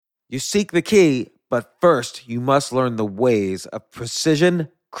You seek the key, but first you must learn the ways of precision,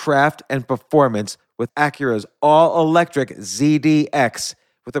 craft, and performance with Acura's all-electric ZDX.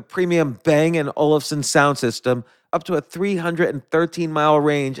 With a premium Bang & Olufsen sound system, up to a 313-mile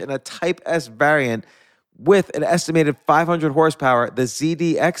range, and a Type S variant with an estimated 500 horsepower, the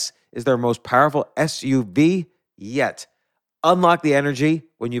ZDX is their most powerful SUV yet. Unlock the energy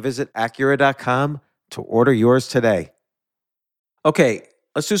when you visit Acura.com to order yours today. Okay,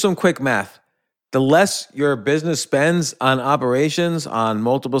 let's do some quick math. The less your business spends on operations, on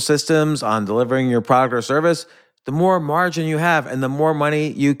multiple systems, on delivering your product or service, the more margin you have and the more money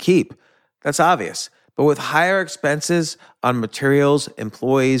you keep. That's obvious. But with higher expenses on materials,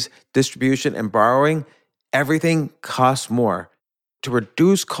 employees, distribution, and borrowing, everything costs more. To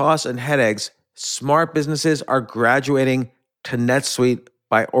reduce costs and headaches, smart businesses are graduating to NetSuite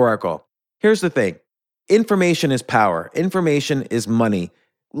by Oracle. Here's the thing. Information is power. Information is money.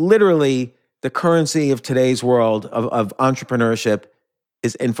 Literally, the currency of today's world of entrepreneurship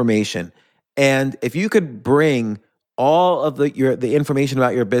is information. And if you could bring all of the information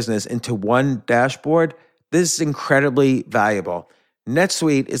about your business into one dashboard, this is incredibly valuable.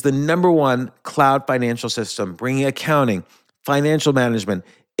 NetSuite is the #1 cloud financial system, bringing accounting, financial management,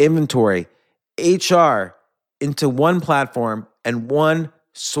 inventory, HR into one platform and one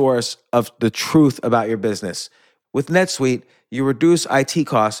source of the truth about your business. With NetSuite, you reduce IT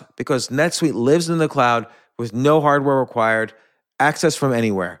costs because NetSuite lives in the cloud with no hardware required, access from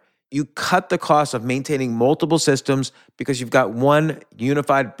anywhere. You cut the cost of maintaining multiple systems because you've got one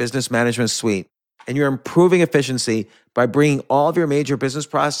unified business management suite. And you're improving efficiency by bringing all of your major business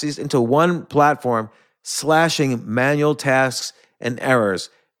processes into one platform, slashing manual tasks and errors.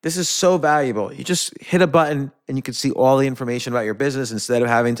 This is so valuable. You just hit a button and you can see all the information about your business instead of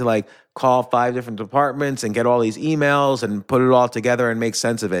having to call 5 different departments and get all these emails and put it all together and make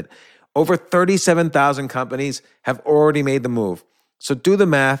sense of it. Over 37,000 companies have already made the move. So do the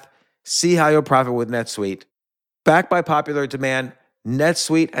math, see how you'll profit with NetSuite. Backed by popular demand,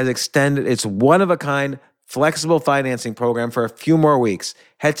 NetSuite has extended its one-of-a-kind flexible financing program for a few more weeks.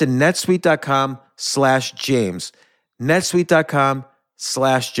 Head to netsuite.com/James.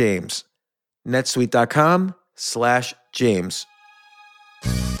 netsuite.com/James. netsuite.com/James.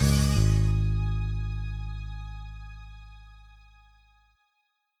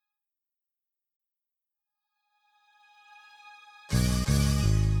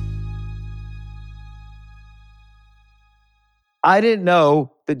 I didn't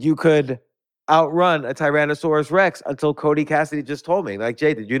know that you could outrun a Tyrannosaurus Rex until Cody Cassidy just told me.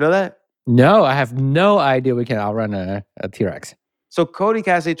 Jay, did you know that? No, I have no idea we can outrun a T-Rex. So Cody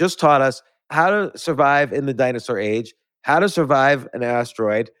Cassidy just taught us how to survive in the dinosaur age, how to survive an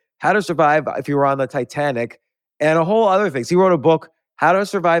asteroid, how to survive if you were on the Titanic, and a whole other things. He wrote a book, How to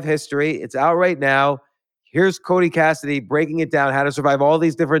Survive History. It's out right now. Here's Cody Cassidy breaking it down, how to survive all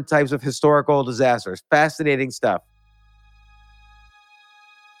these different types of historical disasters. Fascinating stuff.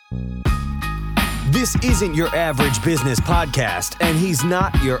 This isn't your average business podcast, and he's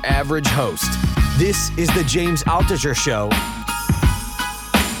not your average host. This is the James Altucher Show.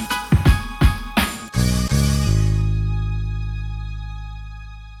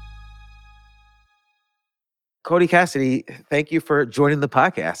 Cody Cassidy, thank you for joining the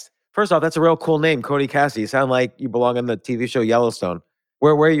podcast. First off, that's a real cool name, Cody Cassidy. You sound like you belong on the TV show Yellowstone.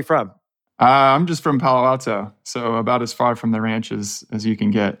 Where are you from? I'm just from Palo Alto, so about as far from the ranch as you can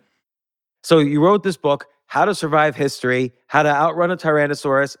get. So you wrote this book, How to Survive History, How to Outrun a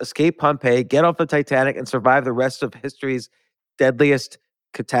Tyrannosaurus, Escape Pompeii, Get Off the Titanic, and Survive the Rest of History's Deadliest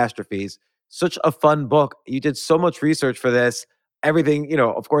Catastrophes. Such a fun book. You did so much research for this. Everything,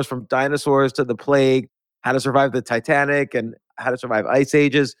 of course, from dinosaurs to the plague, how to survive the Titanic, and how to survive ice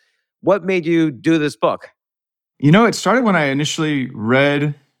ages. What made you do this book? It started when I initially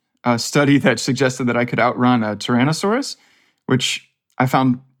read a study that suggested that I could outrun a Tyrannosaurus, which I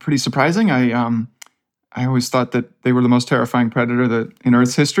found pretty surprising. I always thought that they were the most terrifying predator in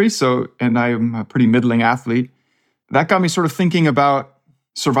Earth's history. And I'm a pretty middling athlete. That got me sort of thinking about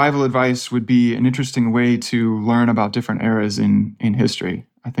survival advice would be an interesting way to learn about different eras in history.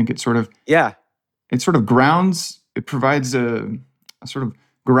 I think it sort of grounds. It provides a sort of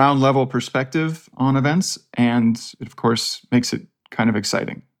ground level perspective on events, and it of course makes it kind of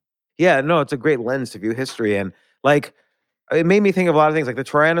exciting. Yeah, no, it's a great lens to view history, and it made me think of a lot of things, like the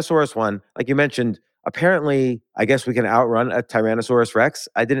Tyrannosaurus one, like you mentioned. Apparently, I guess we can outrun a Tyrannosaurus Rex.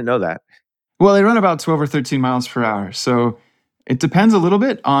 I didn't know that. Well, they run about 12 or 13 miles per hour. So it depends a little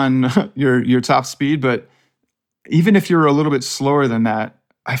bit on your top speed. But even if you're a little bit slower than that,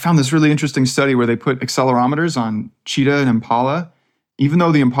 I found this really interesting study where they put accelerometers on cheetah and impala. even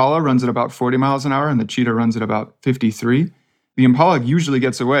though the impala runs at about 40 miles an hour and the cheetah runs at about 53, the impala usually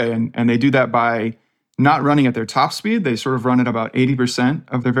gets away. And they do that by not running at their top speed. They sort of run at about 80%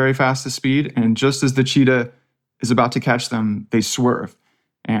 of their very fastest speed. And just as the cheetah is about to catch them, they swerve.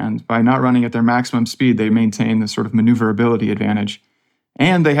 And by not running at their maximum speed, they maintain the sort of maneuverability advantage.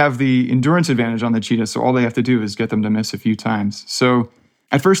 And they have the endurance advantage on the cheetah, so all they have to do is get them to miss a few times. So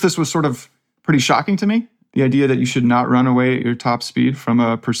at first, this was sort of pretty shocking to me, the idea that you should not run away at your top speed from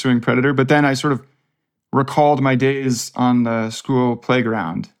a pursuing predator. But then I sort of recalled my days on the school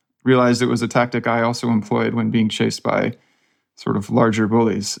playground, realized it was a tactic I also employed when being chased by sort of larger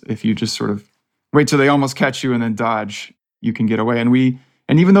bullies. If you just sort of wait till they almost catch you and then dodge, you can get away.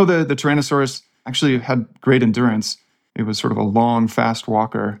 And even though the Tyrannosaurus actually had great endurance, it was sort of a long, fast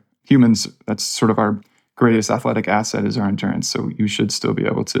walker. Humans, that's sort of our greatest athletic asset is our endurance. So you should still be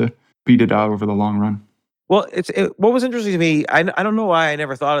able to beat it out over the long run. Well, what was interesting to me, I don't know why I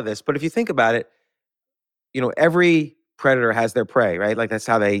never thought of this, but if you think about it, every predator has their prey, right? Like that's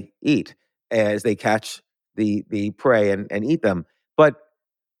how they eat, as they catch the prey and eat them. But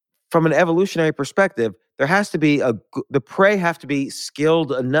from an evolutionary perspective, there has to be the prey have to be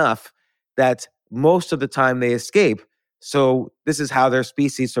skilled enough that most of the time they escape. So this is how their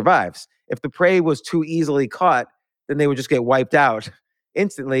species survives. If the prey was too easily caught, then they would just get wiped out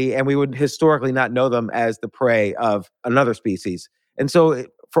instantly, and we would historically not know them as the prey of another species. And so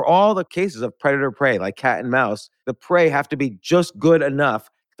for all the cases of predator-prey, like cat and mouse, the prey have to be just good enough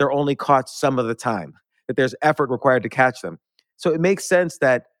they're only caught some of the time, that there's effort required to catch them. So it makes sense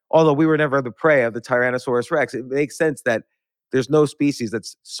that, although we were never the prey of the Tyrannosaurus Rex, it makes sense that there's no species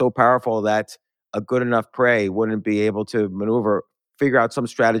that's so powerful that a good enough prey wouldn't be able to figure out some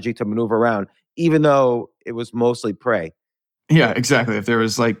strategy to maneuver around, even though it was mostly prey. Yeah, exactly. If there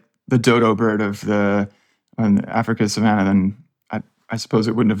was like the dodo bird of the Africa savanna, then I suppose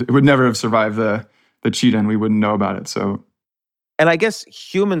it would never have survived the cheetah, and we wouldn't know about it. So, and I guess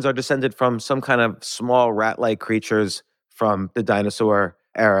humans are descended from some kind of small rat-like creatures from the dinosaur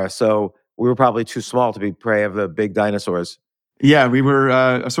era. So we were probably too small to be prey of the big dinosaurs. Yeah, we were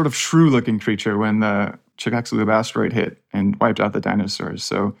a sort of shrew-looking creature when the Chicxulub asteroid hit and wiped out the dinosaurs.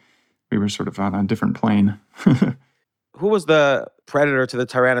 So we were sort of on a different plane. Who was the predator to the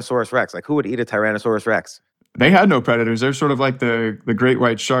Tyrannosaurus Rex? Like, who would eat a Tyrannosaurus Rex? They had no predators. They're sort of like the great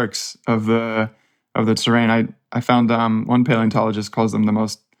white sharks of the terrain. I found one paleontologist calls them the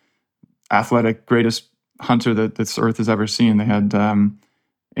most athletic, greatest hunter that this Earth has ever seen. They had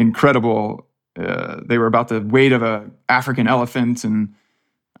incredible. They were about the weight of an African elephant, and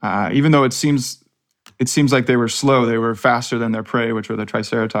even though it seems like they were slow, they were faster than their prey, which were the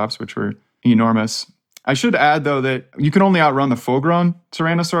Triceratops, which were enormous. I should add, though, that you can only outrun the full-grown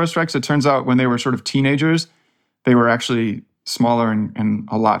Tyrannosaurus Rex. It turns out when they were sort of teenagers, they were actually smaller and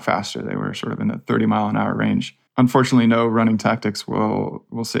a lot faster. They were sort of in the 30-mile-an-hour range. Unfortunately, no running tactics will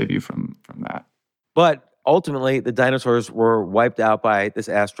save you from that. But ultimately, the dinosaurs were wiped out by this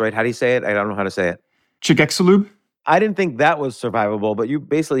asteroid. How do you say it? I don't know how to say it. Chicxulub? I didn't think that was survivable, but you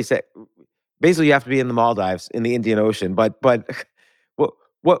basically you have to be in the Maldives, in the Indian Ocean. But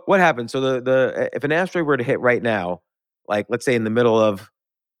what happened? So if an asteroid were to hit right now, like let's say in the middle of,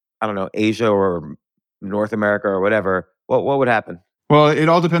 I don't know, Asia or North America or whatever, what would happen? Well, it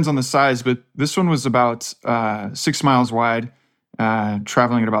all depends on the size, but this one was about 6 miles wide,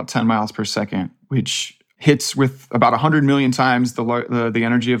 traveling at about 10 miles per second, which hits with about 100 million times the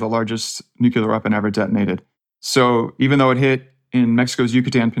energy of the largest nuclear weapon ever detonated. So even though it hit in Mexico's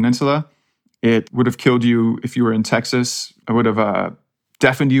Yucatan Peninsula, it would have killed you if you were in Texas. It would have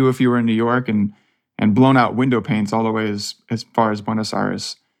deafened you if you were in New York, and blown out window panes all the way as far as Buenos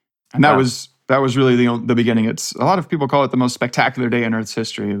Aires. And that was really the beginning. It's a lot of people call it the most spectacular day in Earth's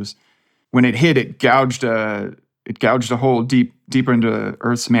history. It was when it hit, it gouged a hole deeper into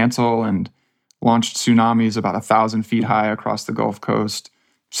Earth's mantle and launched tsunamis about 1,000 feet high across the Gulf Coast.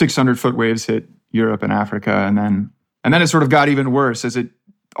 600-foot waves hit Europe and Africa, and then it sort of got even worse as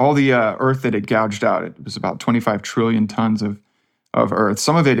all the Earth that it gouged out. It was about 25 trillion tons of Earth.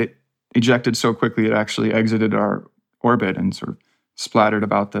 Some of it ejected so quickly it actually exited our orbit and sort of splattered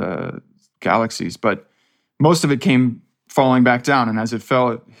about the galaxies. But most of it came falling back down, and as it fell,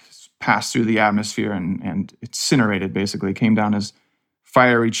 it passed through the atmosphere and incinerated, basically. It came down as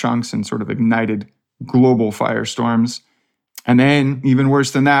fiery chunks and sort of ignited global firestorms. And then, even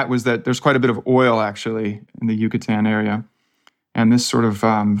worse than that, was that there's quite a bit of oil, actually, in the Yucatan area. And this sort of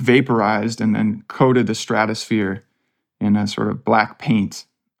vaporized and then coated the stratosphere in a sort of black paint,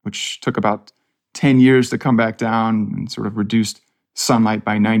 which took about 10 years to come back down and sort of reduced sunlight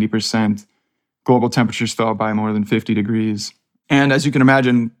by 90%. Global temperatures fell by more than 50 degrees. And as you can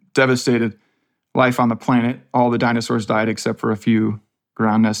imagine, devastated life on the planet. All the dinosaurs died except for a few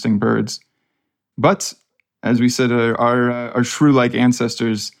ground nesting birds. But as we said, our shrew-like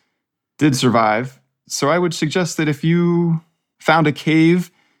ancestors did survive. So I would suggest that if you found a cave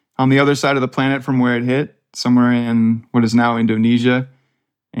on the other side of the planet from where it hit, somewhere in what is now Indonesia,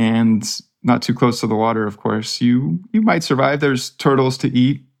 and not too close to the water, of course, you might survive. There's turtles to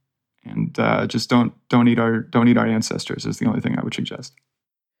eat, and just don't eat our ancestors is the only thing I would suggest.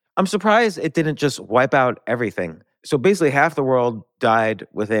 I'm surprised it didn't just wipe out everything. So basically half the world died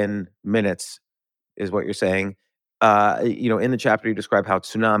within minutes, is what you're saying. In the chapter you describe how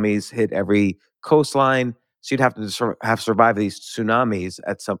tsunamis hit every coastline. So you'd have to have survived these tsunamis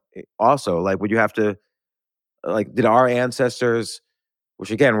at some. Also, like, would you have to, like, did our ancestors,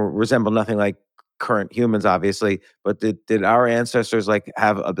 which again resemble nothing like current humans, obviously, but did our ancestors like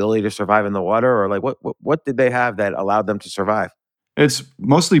have ability to survive in the water, or like what did they have that allowed them to survive? It's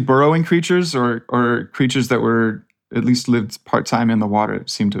mostly burrowing creatures or creatures that were at least lived part-time in the water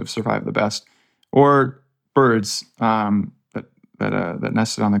seem to have survived the best, or birds that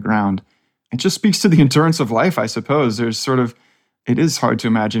nested on the ground. It just speaks to the endurance of life, I suppose. It is hard to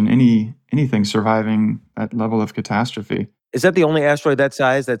imagine anything surviving that level of catastrophe. Is that the only asteroid that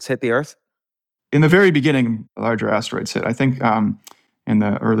size that's hit the Earth? In the very beginning, larger asteroids hit. I think in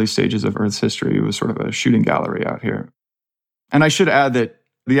the early stages of Earth's history, it was sort of a shooting gallery out here. And I should add that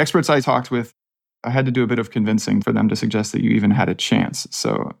the experts I talked with, I had to do a bit of convincing for them to suggest that you even had a chance.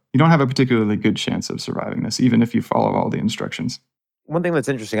 So you don't have a particularly good chance of surviving this, even if you follow all the instructions. One thing that's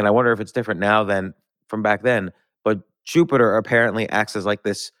interesting, and I wonder if it's different now than from back then, but Jupiter apparently acts as like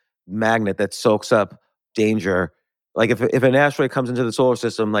this magnet that soaks up danger. Like if an asteroid comes into the solar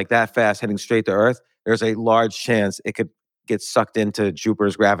system like that fast, heading straight to Earth, there's a large chance it could get sucked into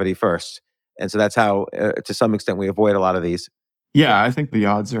Jupiter's gravity first. And so that's how, to some extent, we avoid a lot of these. Yeah, I think the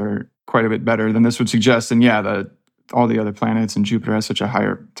odds are quite a bit better than this would suggest. And yeah, all the other planets and Jupiter has such a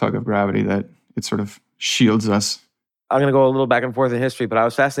higher tug of gravity that it sort of shields us. I'm going to go a little back and forth in history, but I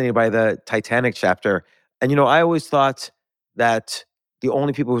was fascinated by the Titanic chapter. And, I always thought that the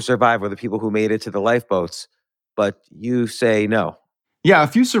only people who survived were the people who made it to the lifeboats. But you say no. Yeah, a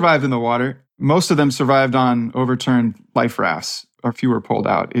few survived in the water. Most of them survived on overturned life rafts. A few were pulled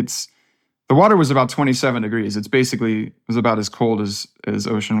out. The water was about 27 degrees. It was about as cold as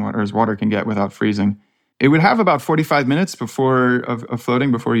ocean water, as water can get without freezing. It would have about 45 minutes of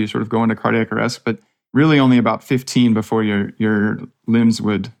floating before you sort of go into cardiac arrest, but really only about 15 before your limbs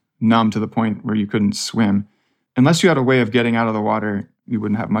would numb to the point where you couldn't swim. Unless you had a way of getting out of the water, you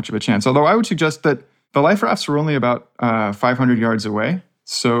wouldn't have much of a chance. Although I would suggest that the life rafts were only about 500 yards away.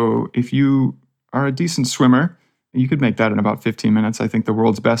 So if you are a decent swimmer, you could make that in about 15 minutes. I think the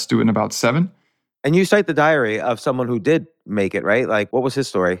world's best do it in about 7. And you cite the diary of someone who did make it, right? Like, what was his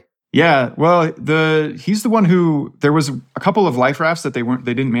story? Yeah, well, he's the one who, there was a couple of life rafts that they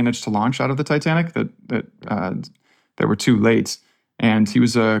didn't manage to launch out of the Titanic that were too late. And he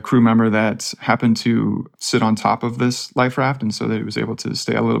was a crew member that happened to sit on top of this life raft, and so that he was able to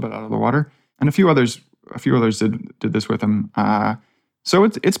stay a little bit out of the water. And a few others did this with him. So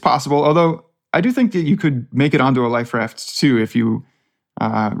it's possible, although I do think that you could make it onto a life raft too if you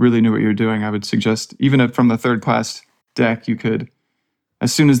really knew what you were doing. I would suggest, even from the third class deck, you could,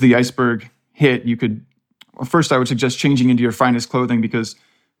 as soon as the iceberg hit, first I would suggest changing into your finest clothing, because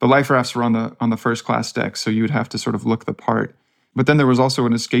the life rafts were on the first class deck, so you would have to sort of look the part. But then there was also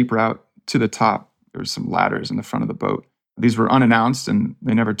an escape route to the top. There were some ladders in the front of the boat. These were unannounced, and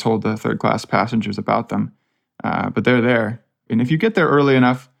they never told the third class passengers about them. But they're there. And if you get there early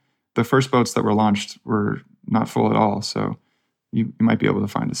enough, the first boats that were launched were not full at all, so you might be able to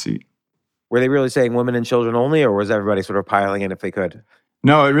find a seat. Were they really saying women and children only, or was everybody sort of piling in if they could?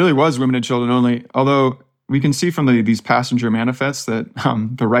 No, it really was women and children only, although we can see from these passenger manifests that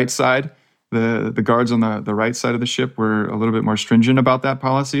the right side, the guards on the right side of the ship were a little bit more stringent about that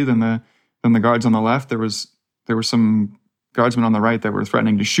policy than the guards on the left. There were some guardsmen on the right that were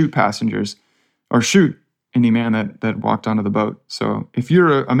threatening to shoot passengers or shoot any man that walked onto the boat. So if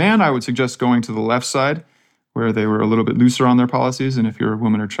you're a man, I would suggest going to the left side, where they were a little bit looser on their policies. And if you're a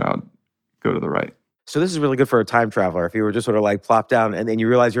woman or child, go to the right. So this is really good for a time traveler. If you were just sort of like plopped down and then you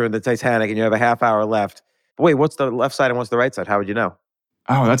realize you're in the Titanic and you have a half hour left. But wait, what's the left side and what's the right side? How would you know?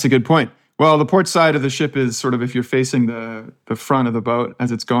 Oh, that's a good point. Well, the port side of the ship is sort of, if you're facing the front of the boat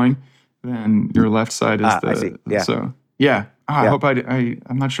as it's going, then your left side is I see. Yeah. So, yeah. I hope I'm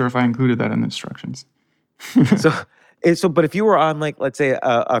not sure if I included that in the instructions. But if you were on, like, let's say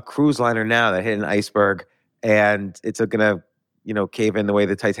a cruise liner now that hit an iceberg and it's going to, cave in the way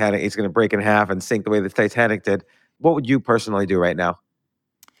the Titanic, it's going to break in half and sink the way the Titanic did, What would you personally do right now?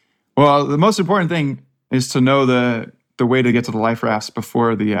 Well, the most important thing is to know the way to get to the life rafts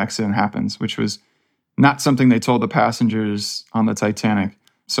before the accident happens, which was not something they told the passengers on the Titanic.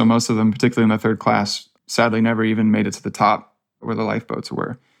 So most of them, particularly in the third class, sadly never even made it to the top where the lifeboats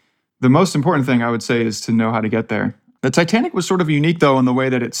were. The most important thing I would say is to know how to get there. The Titanic was sort of unique, though, in the way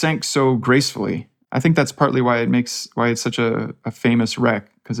that it sank so gracefully. I think that's partly why it's such a famous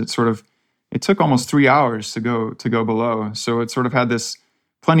wreck, because it took almost 3 hours to go below. So it sort of had this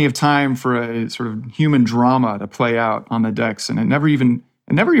plenty of time for a sort of human drama to play out on the decks, and it never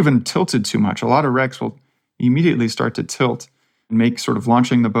even tilted too much. A lot of wrecks will immediately start to tilt and make sort of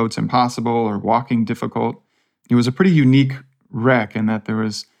launching the boats impossible or walking difficult. It was a pretty unique wreck in that there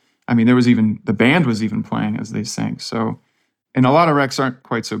was even the band was even playing as they sank. So, and a lot of wrecks aren't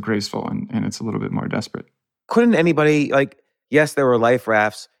quite so graceful, and it's a little bit more desperate. Couldn't anybody, yes, there were life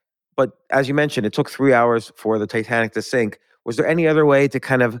rafts, but as you mentioned, it took 3 hours for the Titanic to sink. Was there any other way to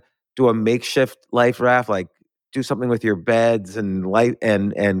kind of do a makeshift life raft, like do something with your beds and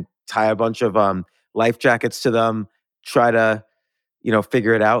and tie a bunch of life jackets to them, try to,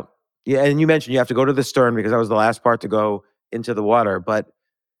 figure it out? Yeah, and you mentioned you have to go to the stern because that was the last part to go into the water, but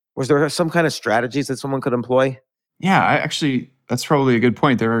was there some kind of strategies that someone could employ? Yeah, that's probably a good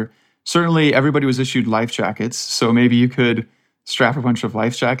point. Certainly everybody was issued life jackets, so maybe you could strap a bunch of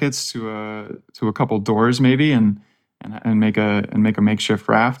life jackets to a couple doors, maybe, and make a makeshift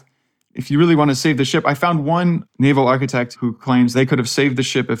raft. If you really want to save the ship, I found one naval architect who claims they could have saved the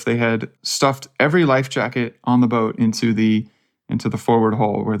ship if they had stuffed every life jacket on the boat into the forward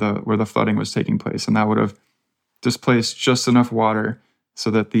hull where the flooding was taking place, and that would have displaced just enough water so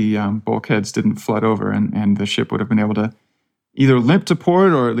that the bulkheads didn't flood over, and the ship would have been able to either limp to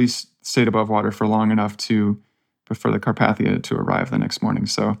port or at least stayed above water for long enough for the Carpathia to arrive the next morning.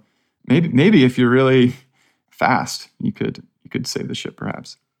 So maybe if you're really fast, you could save the ship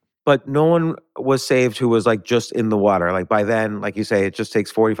perhaps. But no one was saved who was just in the water. Like by then, like you say, it just takes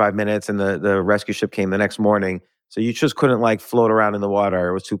 45 minutes and the rescue ship came the next morning. So you just couldn't float around in the water.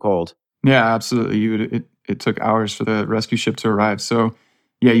 It was too cold. Yeah, absolutely. It took hours for the rescue ship to arrive. So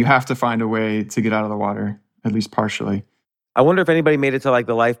yeah, you have to find a way to get out of the water, at least partially. I wonder if anybody made it to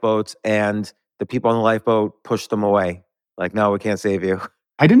the lifeboats and the people on the lifeboat pushed them away. No, we can't save you.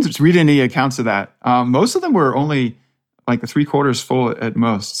 I didn't read any accounts of that. Most of them were only the 3/4 full at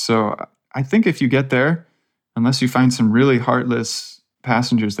most. So I think if you get there, unless you find some really heartless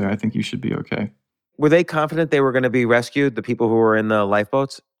passengers there, I think you should be okay. Were they confident they were going to be rescued, the people who were in the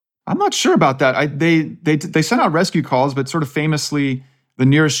lifeboats? I'm not sure about that. They sent out rescue calls, but sort of famously, the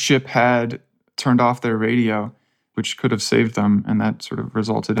nearest ship had turned off their radio, which could have saved them, and that sort of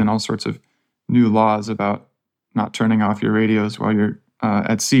resulted in all sorts of new laws about not turning off your radios while you're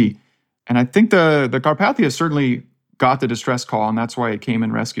at sea. And I think the Carpathia certainly got the distress call, and that's why it came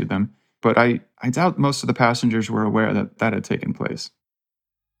and rescued them. But I doubt most of the passengers were aware that had taken place.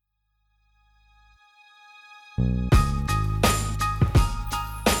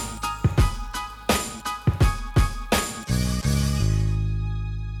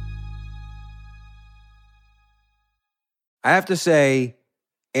 I have to say,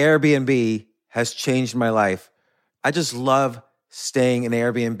 Airbnb has changed my life. I just love staying in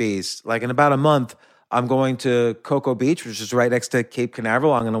Airbnbs. In about a month, I'm going to Cocoa Beach, which is right next to Cape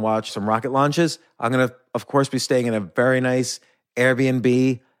Canaveral. I'm going to watch some rocket launches. I'm going to, of course, be staying in a very nice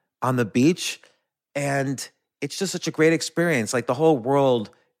Airbnb on the beach. And it's just such a great experience. The whole world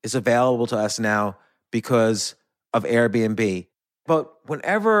is available to us now because of Airbnb. But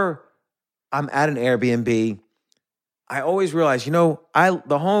whenever I'm at an Airbnb, I always realize, the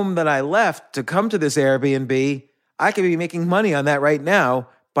home that I left to come to this Airbnb, I could be making money on that right now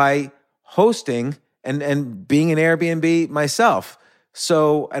by hosting and being an Airbnb myself.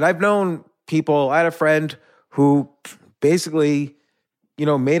 So, and I've known people, I had a friend who basically,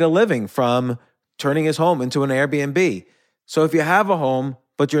 made a living from turning his home into an Airbnb. So if you have a home,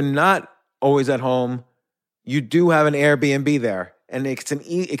 but you're not always at home, you do have an Airbnb there. And it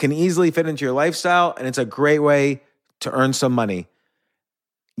can easily fit into your lifestyle, and it's a great way to earn some money.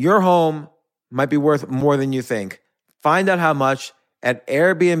 Your home might be worth more than you think. Find out how much at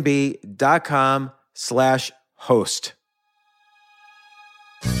airbnb.com/host.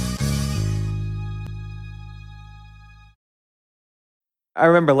 I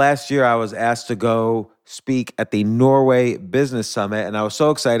remember last year I was asked to go speak at the Norway Business Summit, and I was so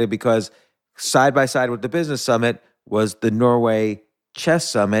excited because side by side with the Business Summit was the Norway Chess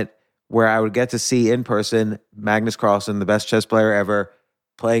Summit, where I would get to see in person Magnus Carlsen, the best chess player ever,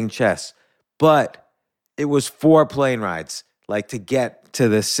 playing chess. But it was 4 plane rides, to get to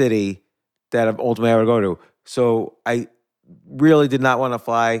the city that ultimately I would go to. So I really did not want to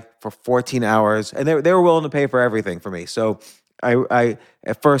fly for 14 hours, and they were willing to pay for everything for me. So I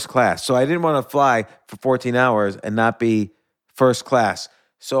at first class. So I didn't want to fly for 14 hours and not be first class.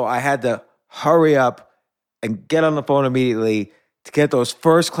 So I had to hurry up and get on the phone immediately to get those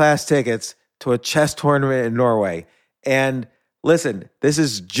first class tickets to a chess tournament in Norway. And listen, this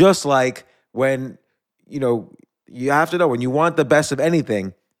is just like when, you have to know when you want the best of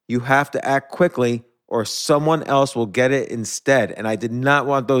anything, you have to act quickly or someone else will get it instead. And I did not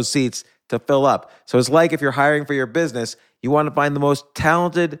want those seats to fill up. So it's like if you're hiring for your business, you want to find the most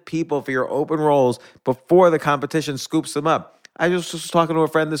talented people for your open roles before the competition scoops them up. I just was talking to a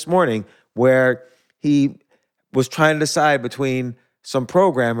friend this morning where he was trying to decide between some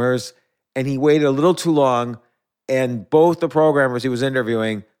programmers and he waited a little too long, and both the programmers he was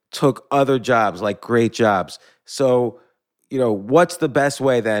interviewing took other jobs, like great jobs. So, what's the best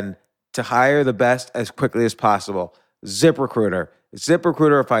way then to hire the best as quickly as possible? ZipRecruiter.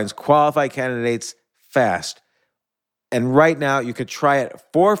 ZipRecruiter finds qualified candidates fast. And right now you could try it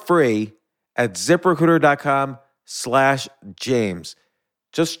for free at ZipRecruiter.com/James.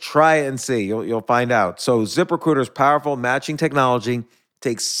 Just try it and see. You'll find out. So ZipRecruiter's powerful matching technology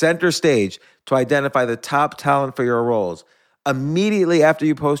takes center stage to identify the top talent for your roles. Immediately after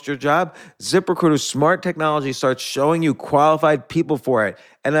you post your job, ZipRecruiter's smart technology starts showing you qualified people for it.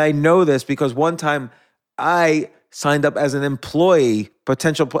 And I know this because one time I signed up as an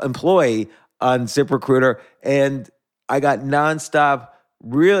potential employee on ZipRecruiter, and I got nonstop.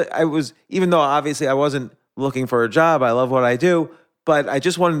 Even though obviously I wasn't looking for a job, I love what I do, but I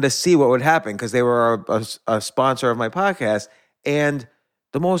just wanted to see what would happen because they were a sponsor of my podcast. And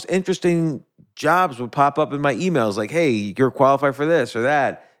the most interesting jobs would pop up in my emails like, hey, you're qualified for this or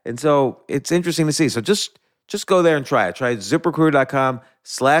that. And so it's interesting to see. So just go there and try it. Try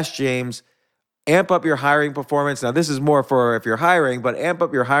ZipRecruiter.com/James. Amp up your hiring performance. Now, this is more for if you're hiring, but amp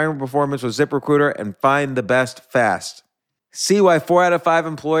up your hiring performance with ZipRecruiter and find the best fast. See why 4 out of 5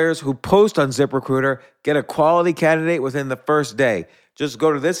 employers who post on ZipRecruiter get a quality candidate within the first day. Just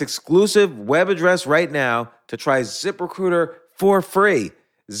go to this exclusive web address right now to try ZipRecruiter for free.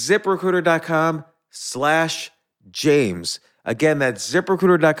 ZipRecruiter.com/James. Again, that's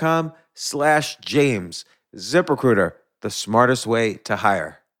ZipRecruiter.com/James. ZipRecruiter, the smartest way to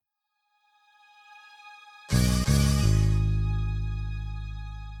hire.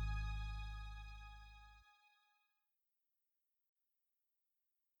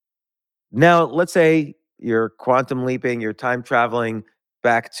 Now, let's say you're quantum leaping, you're time traveling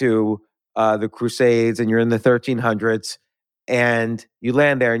back to the Crusades, and you're in the 1300s, and you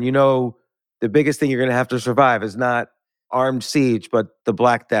land there, and the biggest thing you're going to have to survive is not armed siege, but the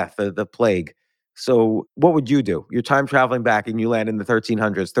Black Death, the plague. So what would you do? You're time traveling back, and you land in the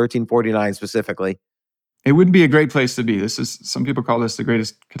 1300s, 1349 specifically. It would be a great place to be. Some people call this the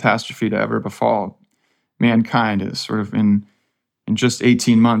greatest catastrophe to ever befall mankind. Is sort of in just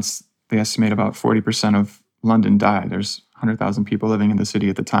 18 months, they estimate about 40% of London died. There's 100,000 people living in the city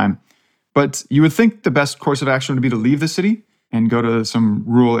at the time. But you would think the best course of action would be to leave the city and go to some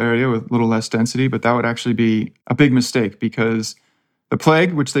rural area with a little less density, but that would actually be a big mistake because the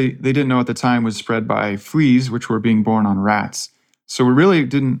plague, which they didn't know at the time, was spread by fleas, which were being born on rats. So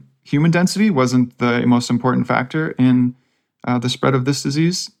human density wasn't the most important factor in the spread of this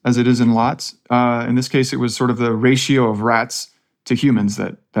disease, as it is in lots. In this case, it was sort of the ratio of rats to humans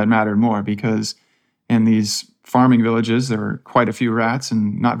that mattered more, because in these farming villages, there were quite a few rats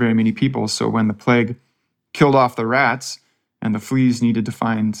and not very many people. So when the plague killed off the rats and the fleas needed to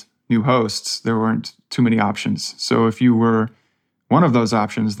find new hosts, there weren't too many options. So if you were one of those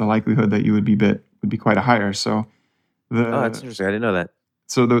options, the likelihood that you would be bit would be quite a higher. So that's interesting. I didn't know that.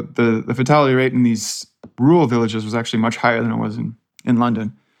 So the fatality rate in these rural villages was actually much higher than it was in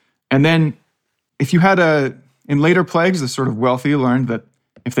London. And then if you had in later plagues, the sort of wealthy learned that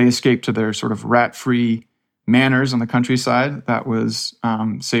if they escaped to their sort of rat-free manors on the countryside, that was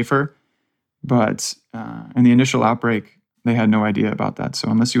safer. But in the initial outbreak, they had no idea about that. So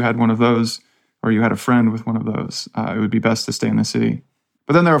unless you had one of those, or you had a friend with one of those, it would be best to stay in the city.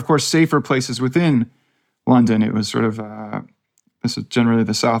 But then there are, of course, safer places within London. It was sort of, this is generally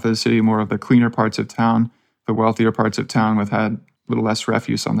the south of the city, more of the cleaner parts of town, the wealthier parts of town had a little less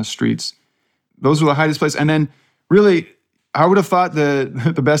refuse on the streets. Those were the highest places. And then really, I would have thought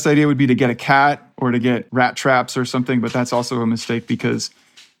the best idea would be to get a cat or to get rat traps or something, but that's also a mistake because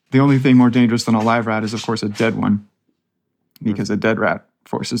the only thing more dangerous than a live rat is, of course, a dead one, because a dead rat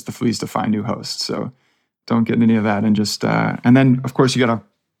forces the fleas to find new hosts. So don't get any of that. And and then, of course, you got to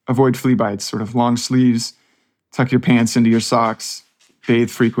avoid flea bites, sort of long sleeves, tuck your pants into your socks, bathe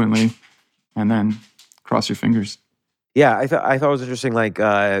frequently, and then cross your fingers. Yeah, I thought it was interesting. Like,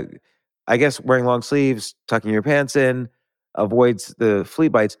 I guess wearing long sleeves, tucking your pants in, avoids the flea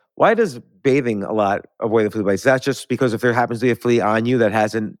bites. Why does bathing a lot avoid the flea bites? Is that just because if there happens to be a flea on you that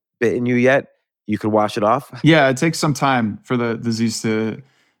hasn't bitten you yet, you could wash it off? Yeah, it takes some time for the disease to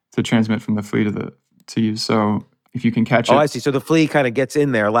transmit from the flea to you. So if you can catch Oh, it, I see. So the flea kind of gets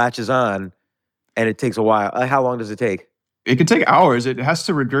in there, latches on, and it takes a while. How long does it take? it can take hours. It has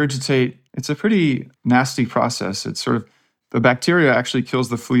to regurgitate. It's a pretty nasty process. It's sort of the bacteria actually kills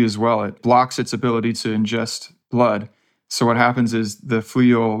the flea as well. It blocks its ability to ingest blood. So what happens is the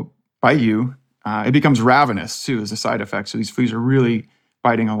flea will bite you. It becomes ravenous too as a side effect. So these fleas are really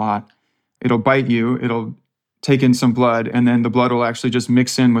biting a lot. It'll bite you. It'll take in some blood, and then the blood will actually just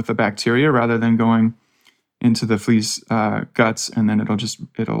mix in with the bacteria rather than going into the flea's guts, and then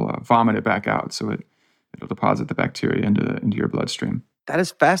it'll vomit it back out. So it'll deposit the bacteria into your bloodstream. That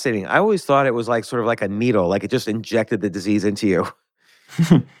is fascinating. I always thought it was like sort of like a needle, like it just injected the disease into you.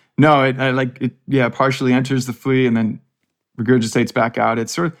 No, it partially enters the flea and then regurgitates back out.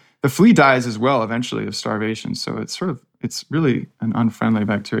 It's sort of the flea dies as well eventually of starvation. So it's really an unfriendly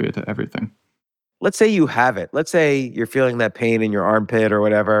bacteria to everything. Let's say you have it. Let's say you're feeling that pain in your armpit or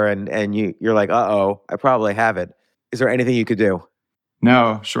whatever, and you're like, uh-oh, I probably have it. Is there anything you could do?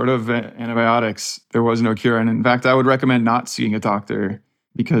 No, short of antibiotics, there was no cure. And in fact, I would recommend not seeing a doctor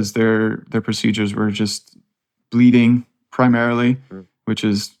because their procedures were just bleeding primarily, which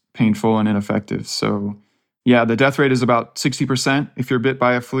is painful and ineffective. So yeah, the death rate is about 60% if you're bit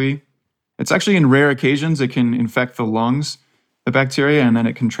by a flea. It's actually in rare occasions, it can infect the lungs, the bacteria, and then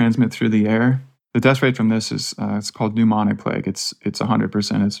it can transmit through the air. The death rate from this is it's called pneumonic plague. It's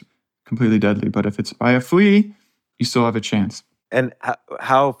 100%. It's completely deadly. But if it's by a flea, you still have a chance. And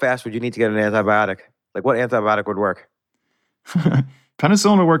how fast would you need to get an antibiotic? Like what antibiotic would work?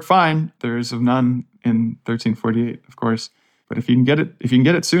 Penicillin will work fine. There is of none in 1348, of course. But if you can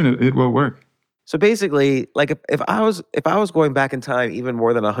get it soon, it will work. So basically, like if I was going back in time even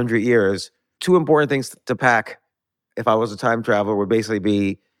more than 100 years, two important things to pack if I was a time traveler would basically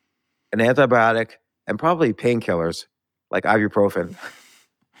be an antibiotic and probably painkillers like ibuprofen.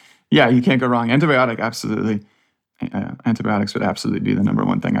 Yeah, you can't go wrong. Antibiotics would absolutely be the number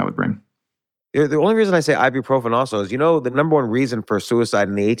one thing I would bring. The only reason I say ibuprofen also is, the number one reason for suicide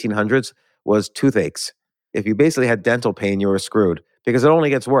in the 1800s was toothaches. If you basically had dental pain, you were screwed because it only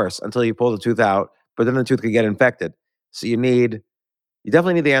gets worse until you pull the tooth out, but then the tooth could get infected. So you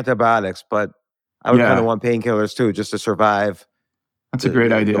definitely need the antibiotics, but I would kind of want painkillers too, just to survive. That's a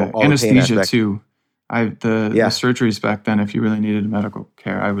great idea. Anesthesia too. The surgeries back then, if you really needed medical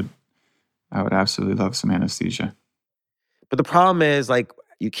care, I would absolutely love some anesthesia. But the problem is, like,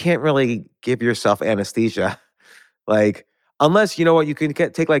 you can't really give yourself anesthesia, like, unless you can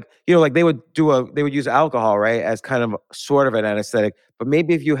take like they would use alcohol, right, as kind of sort of an anesthetic. But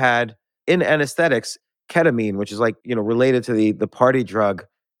maybe if you had in anesthetics ketamine, which is like related to the party drug.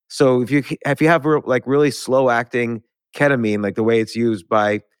 So if you have really slow acting ketamine, like the way it's used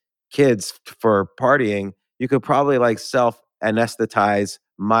by kids for partying, you could probably like self anesthetize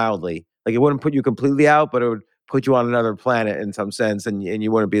mildly. Like it wouldn't put you completely out, but it would put you on another planet in some sense, and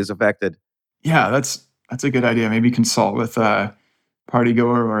you wouldn't be as affected. Yeah, that's a good idea. Maybe consult with a party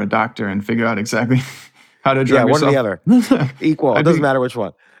goer or a doctor and figure out exactly how to drug yourself. One or the other. Equal. It doesn't matter which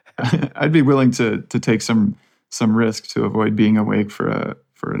one. I'd be willing to take some risk to avoid being awake for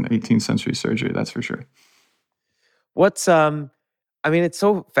an 18th century surgery. That's for sure. What's it's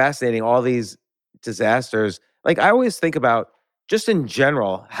so fascinating, all these disasters. Like I always think about just in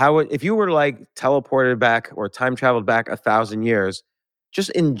general, if you were like teleported back or time traveled back 1,000 years, just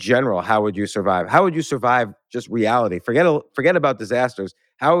in general, how would you survive? How would you survive just reality? Forget about disasters.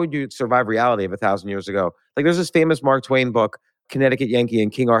 How would you survive reality of 1,000 years ago? Like there's this famous Mark Twain book, Connecticut Yankee in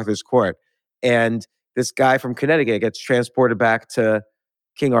King Arthur's Court. And this guy from Connecticut gets transported back to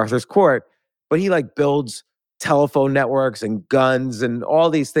King Arthur's Court, but he like builds telephone networks and guns and all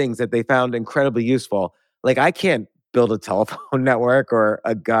these things that they found incredibly useful. Like I can't build a telephone network or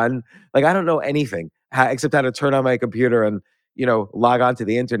a gun. Like I don't know anything except how to turn on my computer and log on to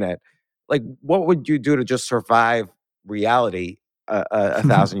the internet. Like what would you do to just survive reality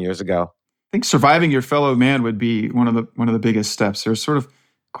 1,000 years ago? I think surviving your fellow man would be one of the biggest steps. There's sort of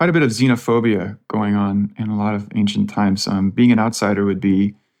quite a bit of xenophobia going on in a lot of ancient times. Being an outsider would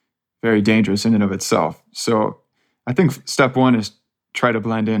be very dangerous in and of itself. So I think step one is try to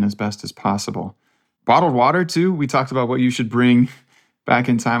blend in as best as possible. Bottled water too. We talked about what you should bring back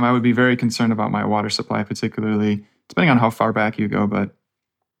in time. I would be very concerned about my water supply, particularly depending on how far back you go, but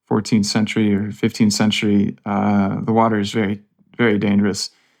 14th century or 15th century, the water is very, very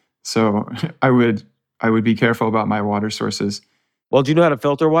dangerous. So I would I would be careful about my water sources. Well, do you know how to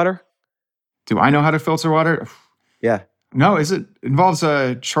filter water? Do I know how to filter water? Yeah. No, involves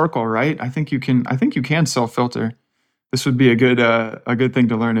charcoal, right? I think you can self-filter. This would be a good thing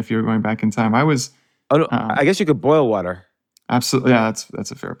to learn if you're going back in time. I was Oh, no, I guess you could boil water. absolutely, yeah,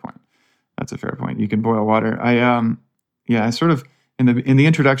 that's a fair point. That's a fair point. You can boil water. I sort of in the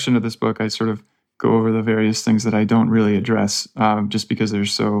introduction of this book, I sort of go over the various things that I don't really address, just because they're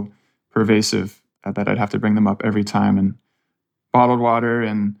so pervasive that I'd have to bring them up every time. And bottled water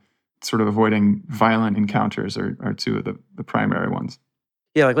and sort of avoiding violent encounters are two of the primary ones.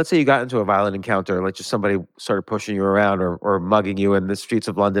 Yeah, like let's say you got into a violent encounter, like just somebody started pushing you around or mugging you in the streets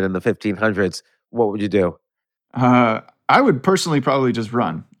of London in the 1500s. What would you do? I would personally probably just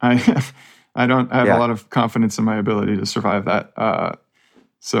run. I don't have a Yeah. lot of confidence in my ability to survive that.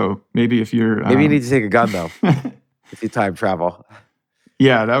 So maybe if you're Maybe you need to take a gun, though, if you time travel.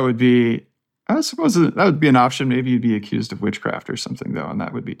 yeah, that would be. I suppose that would be an option. Maybe you'd be accused of witchcraft or something, though, and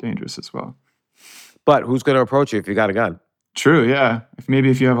that would be dangerous as well. But who's going to approach you if you got a gun? True. Yeah. If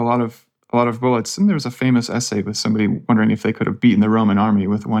you have a lot of bullets, and there was a famous essay with somebody wondering if they could have beaten the Roman army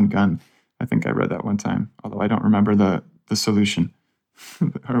with one gun. I think I read that one time, although I don't remember the solution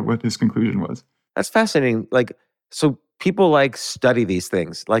or what his conclusion was. That's fascinating. Like, so people like study these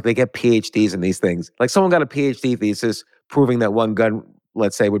things. Like they get PhDs in these things. Like someone got a PhD thesis proving that one gun,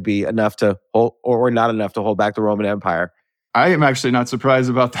 let's say, would be enough to hold or not enough to hold back the Roman Empire. I am actually not surprised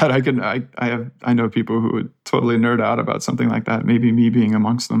about that. I know people who would totally nerd out about something like that. Maybe me being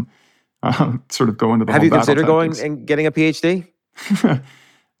amongst them. Sort of go into the Have whole you battle considered going tactics. and getting a PhD?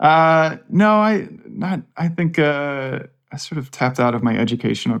 No, I think I sort of tapped out of my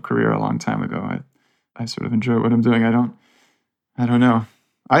educational career a long time ago. I sort of enjoy what I'm doing. I don't know.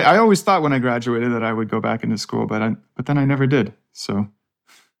 I always thought when I graduated that I would go back into school, but then I never did. So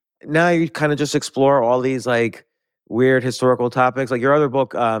Now you kind of just explore all these like weird historical topics. Like your other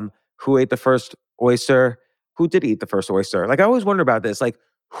book, Who Ate the First Oyster? Who did eat the first oyster? Like I always wonder about this. Like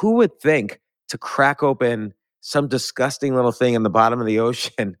who would think to crack open some disgusting little thing in the bottom of the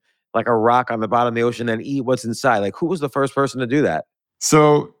ocean, like a rock on the bottom of the ocean, and eat what's inside? Like who was the first person to do that?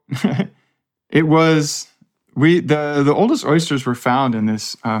 So it was the oldest oysters were found in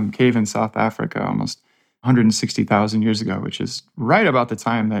this cave in South Africa almost 160,000 years ago, which is right about the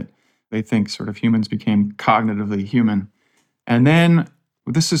time that they think sort of humans became cognitively human. And then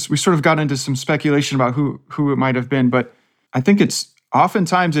we sort of got into some speculation about who it might have been, but I think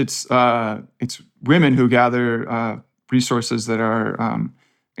oftentimes it's women who gather resources that are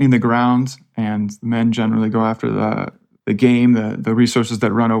in the ground, and men generally go after the game, the resources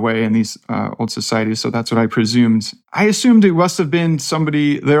that run away in these old societies. So that's what I presumed. I assumed it must have been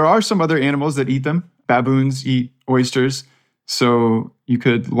somebody. There are some other animals that eat them. Baboons eat oysters. So you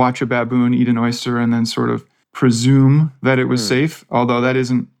could watch a baboon eat an oyster and then sort of presume that it was safe, although that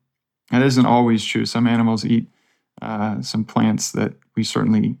isn't always true. Some animals eat some plants that we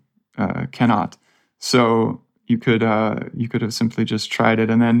certainly cannot. So you could have simply just tried it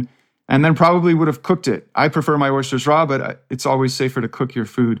and then probably would have cooked it. I prefer my oysters raw, but it's always safer to cook your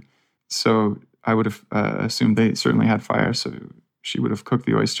food. So I would have assumed they certainly had fire. So she would have cooked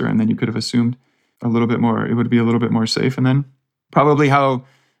the oyster, and then you could have assumed a little bit more. It would be a little bit more safe. And then probably how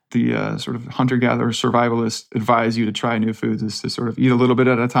the sort of hunter-gatherer survivalists advise you to try new foods is to sort of eat a little bit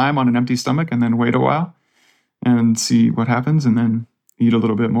at a time on an empty stomach and then wait a while and see what happens, and then eat a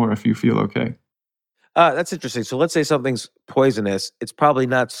little bit more if you feel okay. That's interesting. So let's say something's poisonous. It's probably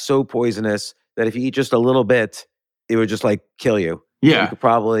not so poisonous that if you eat just a little bit, it would just like kill you. Yeah. You could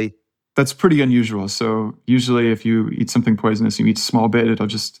probably... That's pretty unusual. So usually if you eat something poisonous, you eat a small bit,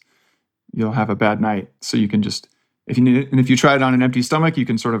 you'll have a bad night. So you can just, if you try it on an empty stomach, you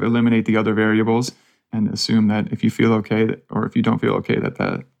can sort of eliminate the other variables and assume that if you feel okay, or if you don't feel okay,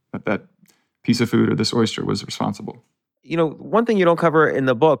 that piece of food or this oyster was responsible. You know, one thing you don't cover in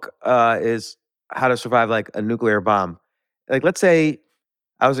the book is how to survive like a nuclear bomb. Like, let's say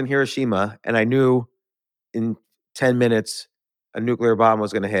I was in Hiroshima and I knew in 10 minutes a nuclear bomb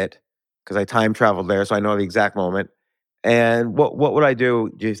was going to hit because I time traveled there, so I know the exact moment. And what would I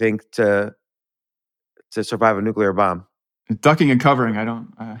do you think, to survive a nuclear bomb? Ducking and covering. I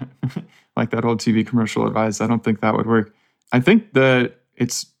don't like that old TV commercial advice. I don't think that would work. I think that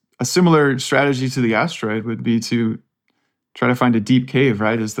it's a similar strategy to the asteroid would be to try to find a deep cave,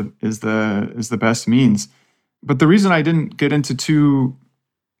 right? Is the best means. But the reason I didn't get into too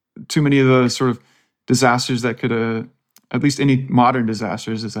many of the sort of disasters that could, at least any modern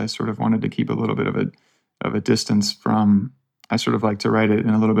disasters, is I sort of wanted to keep a little bit of a distance from. I sort of like to write it in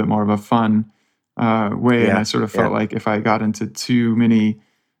a little bit more of a fun way, and I sort of felt like if I got into too many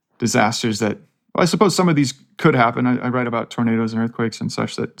disasters that Well, I suppose some of these could happen. I write about tornadoes and earthquakes and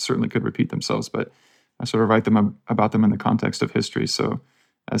such that certainly could repeat themselves, but I sort of write about them in the context of history, so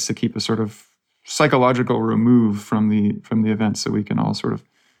as to keep a sort of psychological remove from the event, so we can all sort of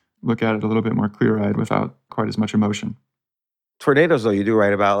look at it a little bit more clear-eyed without quite as much emotion. Tornadoes, though, you do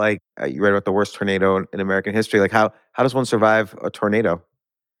write about, you write about the worst tornado in American history. Like, how does one survive a tornado?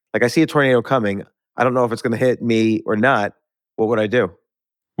 Like, I see a tornado coming. I don't know if it's going to hit me or not. What would I do?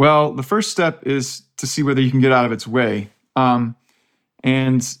 Well, the first step is to see whether you can get out of its way. And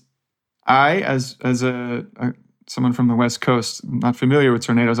I, as someone from the West Coast, not familiar with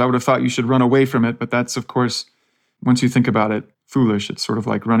tornadoes, I would have thought you should run away from it. But that's, of course, once you think about it, foolish. It's sort of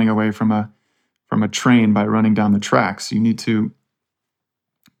like running away from a train by running down the tracks. You need to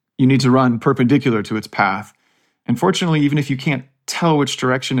run perpendicular to its path. And fortunately, even if you can't tell which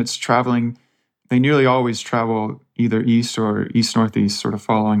direction it's traveling, they nearly always travel either east or east-northeast, sort of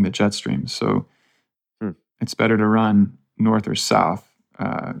following the jet stream. So it's better to run north or south.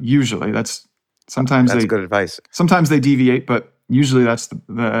 Usually, that's good advice. Sometimes they deviate, but usually that's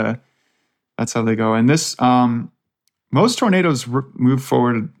that's how they go. And this most tornadoes move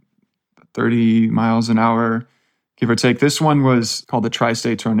forward 30 miles an hour, give or take. This one was called the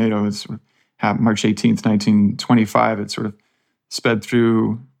Tri-State Tornado. It's happened March 18th, 1925. It sort of sped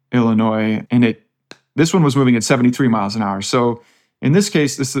through Illinois, and this one was moving at 73 miles an hour. So in this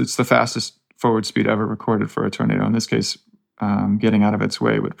case, it's the fastest forward speed ever recorded for a tornado. In this case, getting out of its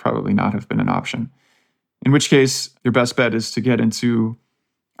way would probably not have been an option. In which case, your best bet is to get into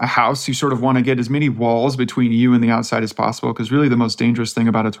a house. You sort of want to get as many walls between you and the outside as possible, because really the most dangerous thing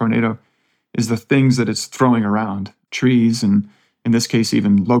about a tornado is the things that it's throwing around. Trees, and in this case,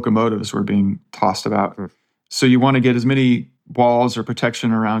 even locomotives were being tossed about. So you want to get as many walls or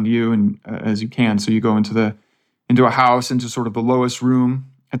protection around you and as you can. So you go into a house, into sort of the lowest room.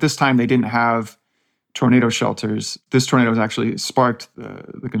 At this time, they didn't have tornado shelters. This tornado actually sparked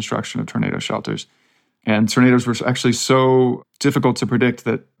the construction of tornado shelters. And tornadoes were actually so difficult to predict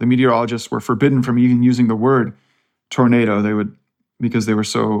that the meteorologists were forbidden from even using the word tornado. Because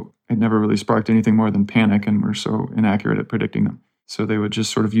it never really sparked anything more than panic, and were so inaccurate at predicting them. So they would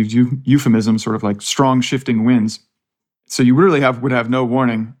just sort of use euphemisms, sort of like strong shifting winds. So you really would have no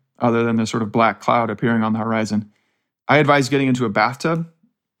warning other than the sort of black cloud appearing on the horizon. I advise getting into a bathtub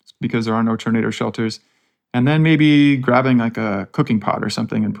because there are no tornado shelters, and then maybe grabbing like a cooking pot or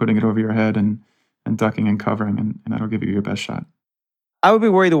something and putting it over your head and ducking and covering, and that'll give you your best shot. I would be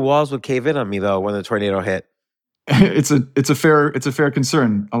worried the walls would cave in on me, though, when the tornado hit. It's a fair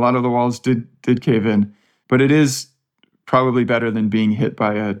concern. A lot of the walls did cave in, but it is probably better than being hit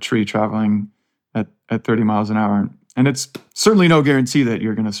by a tree traveling at 30 miles an hour. And it's certainly no guarantee that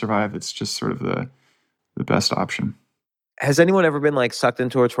you're going to survive. It's just sort of the best option. Has anyone ever been sucked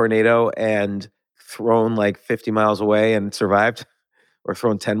into a tornado and thrown 50 miles away and survived, or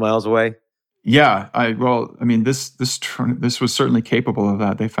thrown 10 miles away? Yeah, this was certainly capable of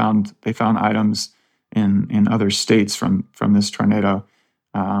that. They found items in other states from this tornado,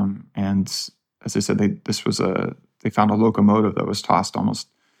 and as I said, they found a locomotive that was tossed almost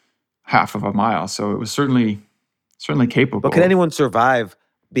half of a mile. So it was certainly capable. But can anyone survive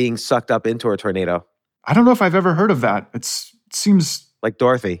being sucked up into a tornado? I don't know if I've ever heard of that. It seems like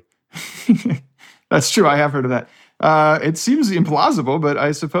Dorothy. That's true. I have heard of that. It seems implausible, but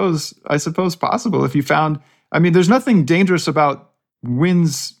I suppose possible. If you found, there's nothing dangerous about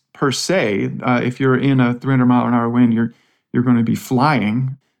winds per se. If you're in a 300 mile an hour wind, you're going to be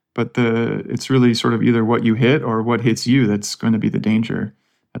flying. But it's really sort of either what you hit or what hits you that's going to be the danger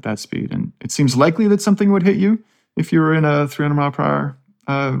at that speed. And it seems likely that something would hit you if you were in a 300 mile per hour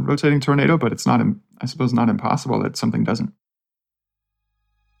rotating tornado, but it's not, I suppose, not impossible that something doesn't.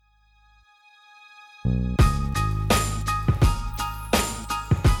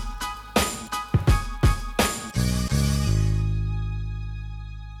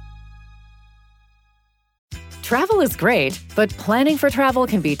 Travel is great, but planning for travel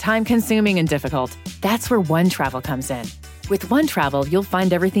can be time-consuming and difficult. That's where OneTravel comes in. With OneTravel, you'll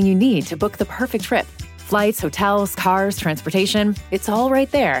find everything you need to book the perfect trip. Flights, hotels, cars, transportation, it's all right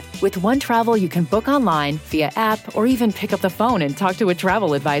there. With OneTravel, you can book online, via app, or even pick up the phone and talk to a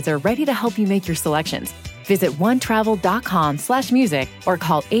travel advisor ready to help you make your selections. Visit onetravel.com/music or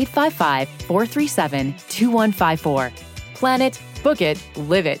call 855-437-2154. Plan it, book it,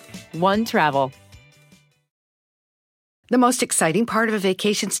 live it. OneTravel. The most exciting part of a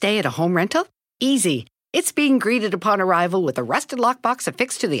vacation stay at a home rental? Easy. It's being greeted upon arrival with a rusted lockbox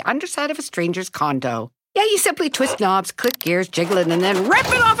affixed to the underside of a stranger's condo. Yeah, you simply twist knobs, click gears, jiggle it, and then rip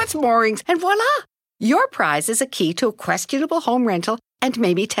it off its moorings, and voila! Your prize is a key to a questionable home rental and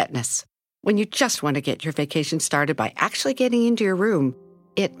maybe tetanus. When you just want to get your vacation started by actually getting into your room,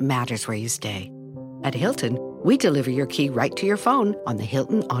 it matters where you stay. At Hilton, we deliver your key right to your phone on the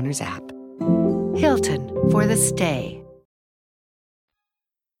Hilton Honors app. Hilton for the stay.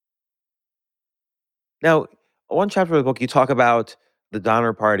 Now, one chapter of the book, you talk about the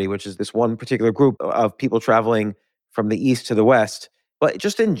Donner Party, which is this one particular group of people traveling from the East to the West. But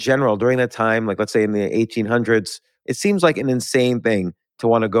just in general, during that time, like let's say in the 1800s, it seems like an insane thing to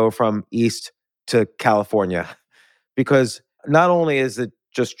want to go from East to California. Because not only is it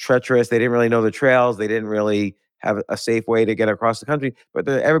just treacherous, they didn't really know the trails, they didn't really have a safe way to get across the country, but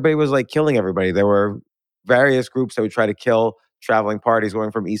everybody was like killing everybody. There were various groups that would try to kill traveling parties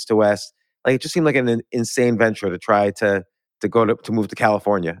going from East to West. Like it just seemed like an insane venture to try to move to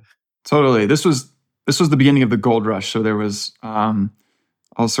California. Totally. This was the beginning of the gold rush. So there was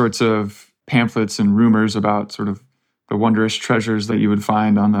all sorts of pamphlets and rumors about sort of the wondrous treasures that you would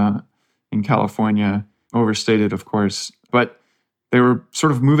find in California. Overstated, of course, but they were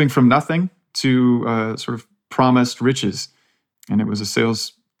sort of moving from nothing to sort of promised riches, and it was a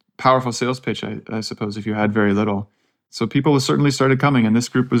powerful sales pitch, I suppose, if you had very little. So people certainly started coming, and this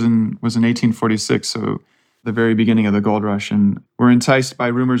group was in 1846, so the very beginning of the gold rush, and were enticed by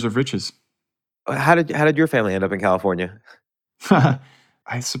rumors of riches. How did your family end up in California?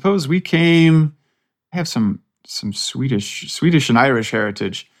 I suppose we came. I have some Swedish and Irish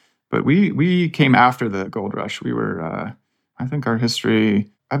heritage. But we came after the gold rush. We were, I think our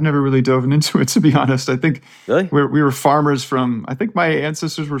history, I've never really dove into it, to be honest. I think really? we were farmers I think my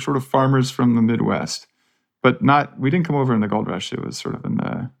ancestors were sort of farmers from the Midwest. But we didn't come over in the gold rush. It was sort of in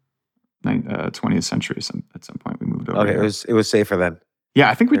the 20th century. At some point we moved over. Okay, here. it was safer then. Yeah,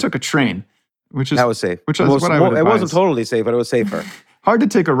 I think we took a train, that was safe. Which is what I would advise. It wasn't totally safe, but it was safer. Hard to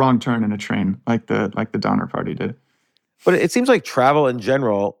take a wrong turn in a train like the Donner Party did. But it seems like travel in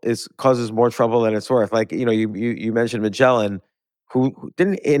general causes more trouble than it's worth. Like, you mentioned Magellan, who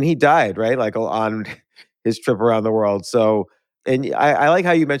didn't, and he died, right? Like on his trip around the world. So, and I like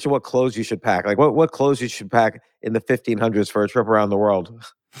how you mentioned what clothes you should pack. Like what clothes you should pack in the 1500s for a trip around the world.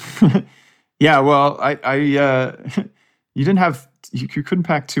 Yeah, well, you couldn't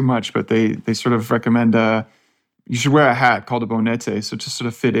pack too much, but they sort of recommend you should wear a hat called a bonete, so just sort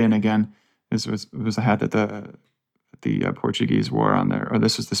of fit in again. It was a hat that the Portuguese wore on their, or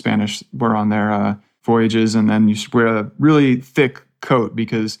this is the Spanish wore on their voyages, and then you should wear a really thick coat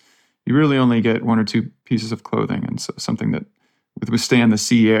because you really only get one or two pieces of clothing, and so something that would withstand the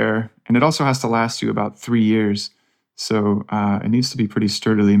sea air, and it also has to last you about 3 years, so it needs to be pretty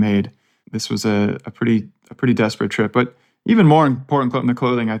sturdily made. This was a pretty desperate trip, but even more important than the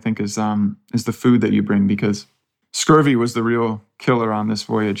clothing, I think, is the food that you bring, because scurvy was the real killer on this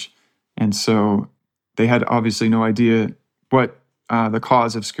voyage, and so they had obviously no idea what the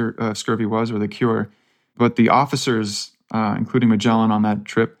cause of scurvy was, or the cure. But the officers, including Magellan on that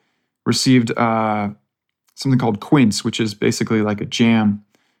trip, received something called quince, which is basically like a jam.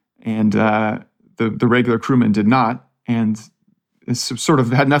 And the regular crewmen did not. And it sort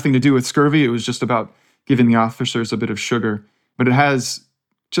of had nothing to do with scurvy. It was just about giving the officers a bit of sugar. But it has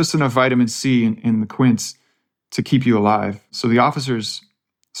just enough vitamin C in the quince to keep you alive. So the officers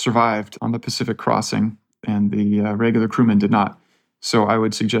survived on the Pacific crossing, and the regular crewmen did not. So I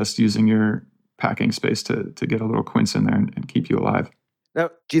would suggest using your packing space to get a little quince in there and keep you alive. Now,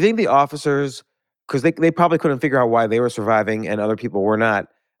 do you think the officers, because they probably couldn't figure out why they were surviving and other people were not,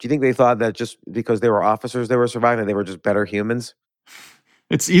 do you think they thought that just because they were officers they were surviving, they were just better humans?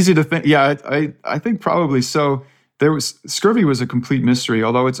 It's easy to think. Yeah, I think probably so. Scurvy was a complete mystery,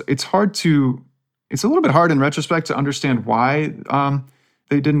 although it's a little bit hard in retrospect to understand why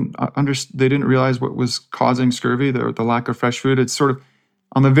they didn't realize what was causing scurvy, the lack of fresh food. It's sort of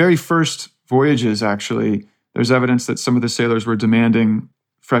on the very first voyages, actually, there's evidence that some of the sailors were demanding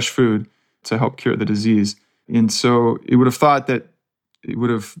fresh food to help cure the disease. And so it would have thought that it would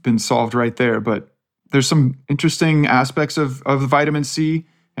have been solved right there. But there's some interesting aspects of vitamin C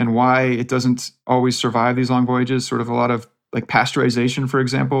and why it doesn't always survive these long voyages. Sort of a lot of, like, pasteurization, for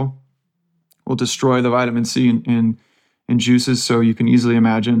example, will destroy the vitamin C in juices. So you can easily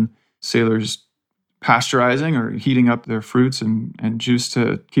imagine sailors pasteurizing or heating up their fruits and juice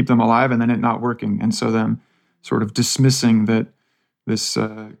to keep them alive, and then it not working. And so them sort of dismissing that this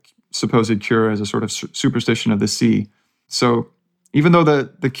supposed cure as a sort of superstition of the sea. So even though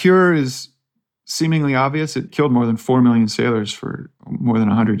the cure is seemingly obvious, it killed more than 4 million sailors for more than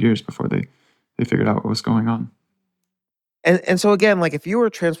 100 years before they figured out what was going on. And so again, like if you were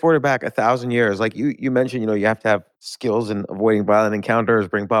transported back 1,000 years, like you mentioned, you have to have skills in avoiding violent encounters,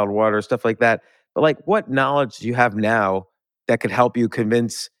 bring bottled water, stuff like that. But like, what knowledge do you have now that could help you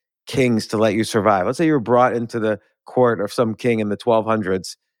convince kings to let you survive. Let's say you were brought into the court of some king in the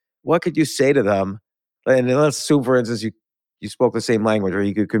 1200s. What could you say to them? And let's assume, for instance, you spoke the same language or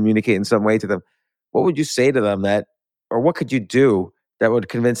you could communicate in some way to them. What would you say to them or what could you do that would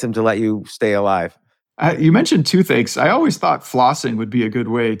convince them to let you stay alive? You mentioned toothaches. I always thought flossing would be a good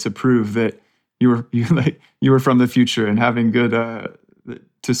way to prove that you were from the future and having good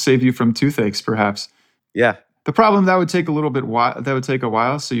to save you from toothaches, perhaps. Yeah. The problem that would take a little bit that would take a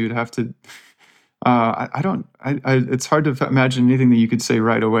while, so you'd have to. It's hard to imagine anything that you could say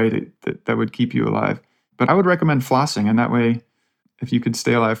right away that would keep you alive. But I would recommend flossing, and that way, if you could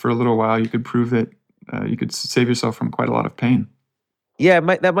stay alive for a little while, you could prove that you could save yourself from quite a lot of pain. Yeah,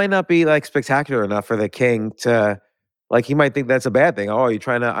 that might not be like spectacular enough for the king to, like, he might think that's a bad thing. Oh, I'm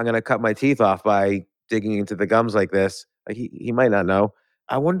going to cut my teeth off by digging into the gums like this. Like he might not know.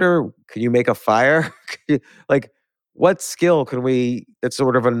 I wonder, can you make a fire? Like, what skill that's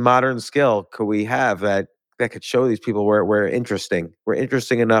sort of a modern skill, could we have that could show these people we're interesting? We're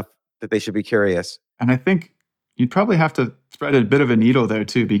interesting enough that they should be curious. And I think you'd probably have to thread a bit of a needle there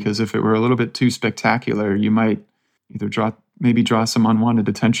too, because if it were a little bit too spectacular, you might either draw some unwanted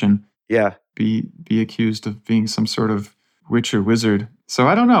attention. Yeah. Be accused of being some sort of witch or wizard. So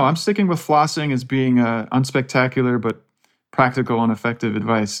I don't know. I'm sticking with flossing as being unspectacular but practical and effective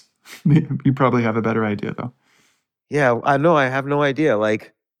advice. You probably have a better idea though. Yeah, I know. I have no idea.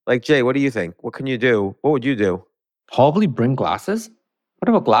 Like Jay, what do you think? What can you do? What would you do? Probably bring glasses. What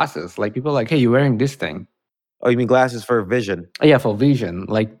about glasses? Like people are like, hey, you're wearing this thing. Oh, you mean glasses for vision? Yeah, for vision.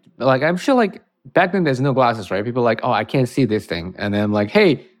 Like I'm sure like back then there's no glasses, right? People are like, oh, I can't see this thing. And then I'm like,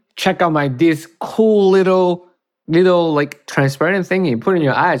 hey, check out this cool little like transparent thing you put in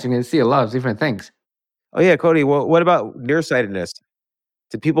your eyes. You can see a lot of different things. Oh yeah, Cody. Well, what about nearsightedness?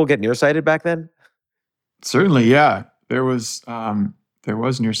 Did people get nearsighted back then? Certainly, yeah. There was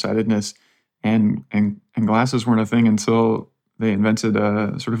nearsightedness, and glasses weren't a thing until they invented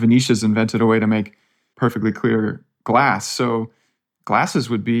sort of Venetians invented a way to make perfectly clear glass. So glasses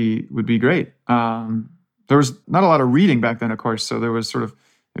would be great. There was not a lot of reading back then, of course, so it was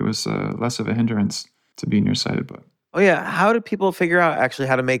less of a hindrance to be nearsighted. But oh yeah, how did people figure out actually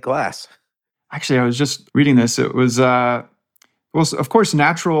how to make glass? Actually, I was just reading this. It was well, of course,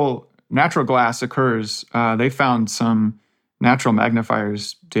 natural glass occurs. They found some natural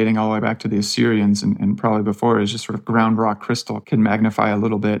magnifiers dating all the way back to the Assyrians and probably before. Is just sort of ground rock crystal can magnify a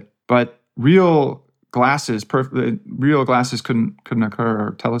little bit, but real glasses couldn't occur,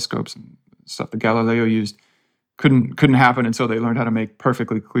 or telescopes and stuff that Galileo used couldn't happen until they learned how to make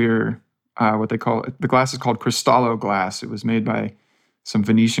perfectly clear what they call the glass is called cristallo glass. It was made by some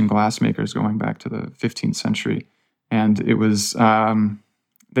Venetian glassmakers going back to the 15th century, and it was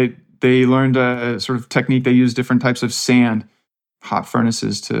they learned a sort of technique. They used different types of sand, hot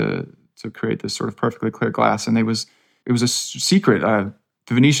furnaces to create this sort of perfectly clear glass, and it was a secret.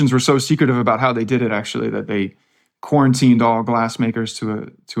 The Venetians were so secretive about how they did it, actually, that they quarantined all glassmakers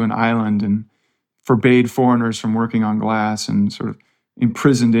to an island and forbade foreigners from working on glass, and sort of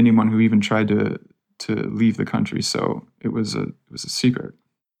imprisoned anyone who even tried to leave the country. So it was a secret.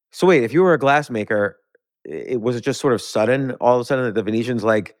 So wait, if you were a glassmaker, was it just sort of sudden? All of a sudden, that the Venetians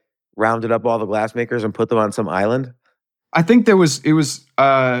like rounded up all the glassmakers and put them on some island? I think they were the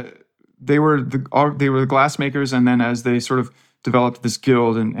glassmakers, and then as they sort of developed this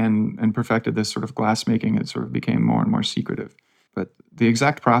guild and perfected this sort of glassmaking, it sort of became more and more secretive. But the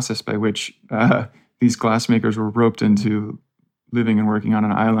exact process by which these glassmakers were roped into living and working on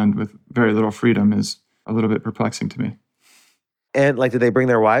an island with very little freedom is a little bit perplexing to me. And like, did they bring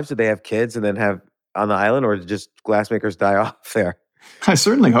their wives? Did they have kids and then have on the island, or did just glassmakers die off there? I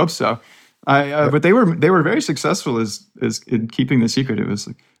certainly hope so. But they were very successful as in keeping the secret. It was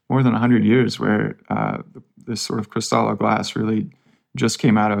like more than 100 years where this sort of cristallo glass really just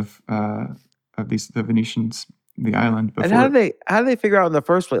came out of the Venetians, the island. Before. And how do they figure out in the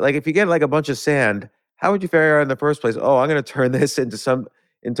first place? Like, if you get like a bunch of sand, how would you figure out in the first place? Oh, I'm going to turn this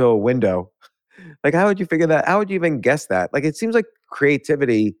into a window. Like, how would you figure that? How would you even guess that? Like, it seems like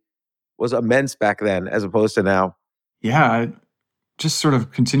creativity was immense back then as opposed to now. Yeah, just sort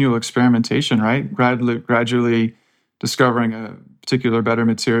of continual experimentation, right? Gradually discovering a particular better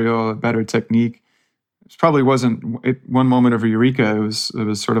material, a better technique. It probably wasn't one moment of a eureka. It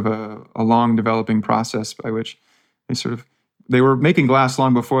was sort of a long developing process by which they were making glass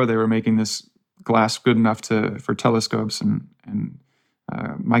long before they were making this glass good enough for telescopes and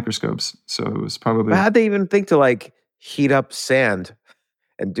microscopes. So it was probably. But how'd they even think to like heat up sand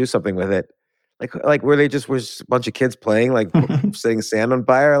and do something with it? Like were they was a bunch of kids playing, like setting sand on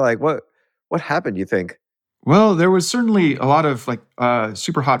fire? Like what happened, you think? Well, there was certainly a lot of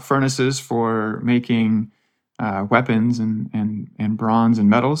super hot furnaces for making weapons and bronze and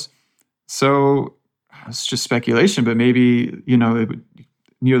metals. So it's just speculation, but maybe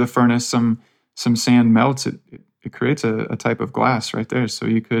near the furnace, some sand melts. It creates a type of glass right there. So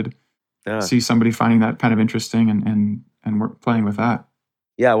you could Yeah. see somebody finding that kind of interesting and work playing with that.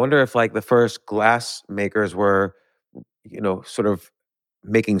 Yeah, I wonder if like the first glass makers were, sort of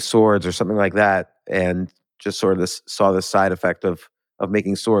making swords or something like that, and just sort of saw the side effect of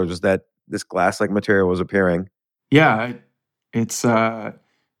making swords was that this glass-like material was appearing. Yeah, it's I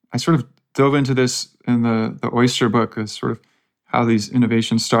sort of dove into this in the Oyster book as sort of how these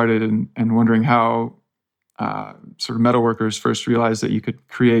innovations started and wondering how sort of metalworkers first realized that you could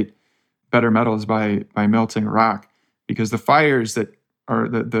create better metals by melting rock, because the fires that are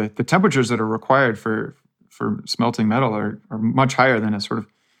the temperatures that are required for smelting metal are much higher than a sort of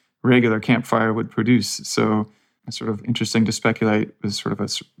regular campfire would produce. So it's sort of interesting to speculate with sort of a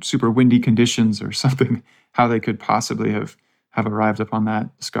super windy conditions or something, how they could possibly have arrived upon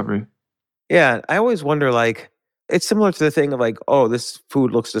that discovery. Yeah, I always wonder, like, it's similar to the thing of like, oh, this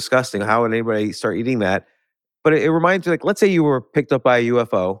food looks disgusting. How would anybody start eating that? But it reminds me, like, let's say you were picked up by a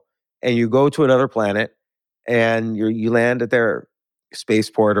UFO and you go to another planet and you land at their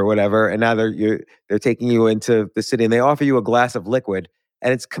spaceport or whatever, and now they're taking you into the city and they offer you a glass of liquid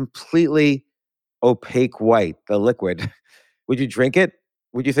and it's completely opaque white, the liquid. Would you drink it?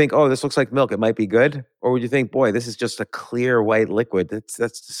 Would you think, oh, this looks like milk, it might be good? Or would you think, boy, this is just a clear white liquid? That's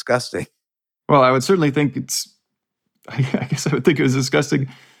disgusting. Well, I would certainly think I guess I would think it was disgusting,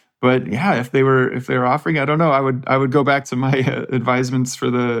 but yeah, if they were offering, I don't know, I would go back to my advisements for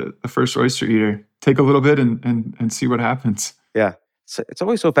the first oyster eater. Take a little bit and see what happens. Yeah. So it's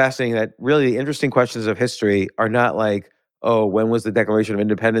always so fascinating that really the interesting questions of history are not like, oh, when was the Declaration of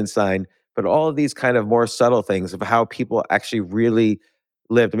Independence signed? But all of these kind of more subtle things of how people actually really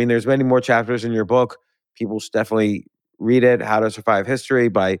lived. I mean, there's many more chapters in your book. People should definitely read it, How to Survive History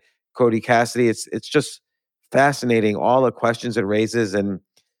by Cody Cassidy. It's just fascinating, all the questions it raises and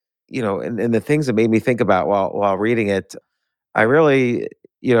and the things that made me think about while reading it. I really,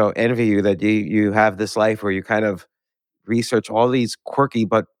 envy you that you have this life where you kind of research all these quirky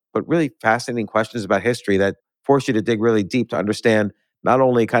but really fascinating questions about history that force you to dig really deep to understand not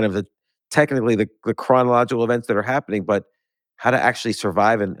only kind of the chronological events that are happening, but how to actually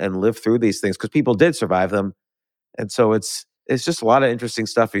survive and live through these things because people did survive them. And so it's just a lot of interesting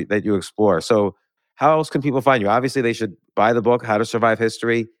stuff that you explore. So how else can people find you? Obviously, they should buy the book, How to Survive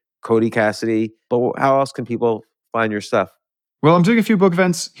History, Cody Cassidy. But how else can people find your stuff? Well, I'm doing a few book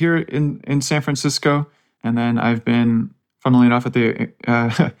events here in San Francisco, and then I've been, funnily enough, at the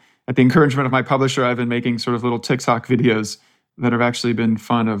at the encouragement of my publisher, I've been making sort of little TikTok videos that have actually been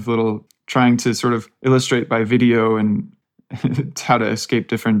fun, of little trying to sort of illustrate by video and how to escape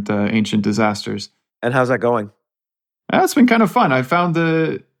different ancient disasters. And how's that going? That's been kind of fun. I found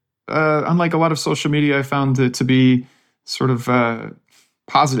unlike a lot of social media, I found it to be sort of a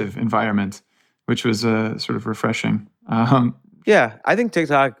positive environment, which was sort of refreshing. Yeah, I think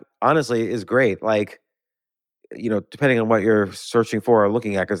TikTok honestly is great. Like, depending on what you're searching for or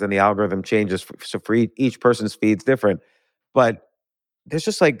looking at, because then the algorithm changes. So for each person's feed's different. But there's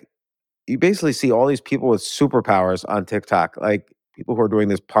just like, you basically see all these people with superpowers on TikTok, like people who are doing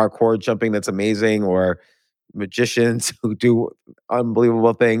this parkour jumping that's amazing, or magicians who do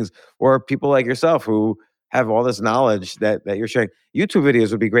unbelievable things, or people like yourself who have all this knowledge that you're sharing. YouTube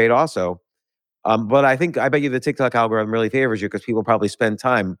videos would be great also. But I bet you the TikTok algorithm really favors you because people probably spend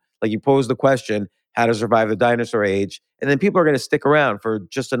time. Like you pose the question, how to survive the dinosaur age, and then people are going to stick around for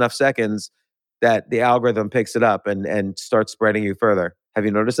just enough seconds that the algorithm picks it up and starts spreading you further. Have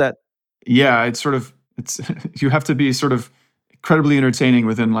you noticed that? Yeah, it's you have to be sort of incredibly entertaining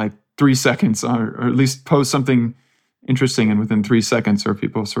within like 3 seconds, or at least post something interesting and within 3 seconds, or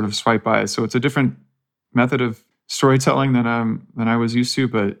people sort of swipe by. So it's a different method of storytelling than I was used to,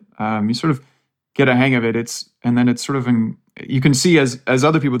 but you sort of get a hang of it. And then it's sort of you can see as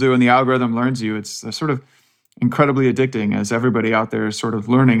other people do, and the algorithm learns you. It's sort of incredibly addicting as everybody out there is sort of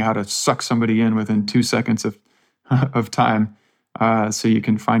learning how to suck somebody in within 2 seconds of time. So you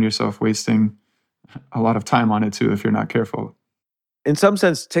can find yourself wasting a lot of time on it too if you're not careful. In some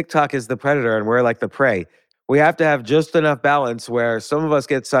sense, TikTok is the predator and we're like the prey. We have to have just enough balance where some of us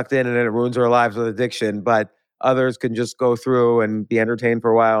get sucked in and then it ruins our lives with addiction, but others can just go through and be entertained for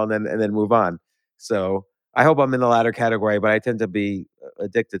a while and then move on. So I hope I'm in the latter category, but I tend to be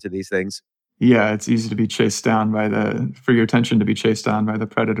addicted to these things. Yeah, it's easy to be chased down for your attention to be chased down by the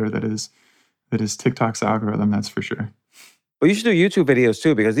predator that is TikTok's algorithm, that's for sure. But you should do YouTube videos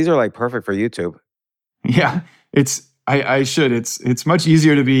too, because these are like perfect for YouTube. Yeah, I should. It's much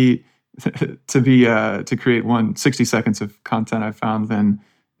easier to be to create 60 seconds of content I found than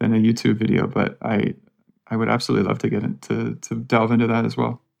a YouTube video. But I would absolutely love to get into to delve into that as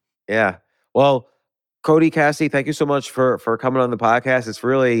well. Yeah. Well, Cody, Cassidy, thank you so much for coming on the podcast. It's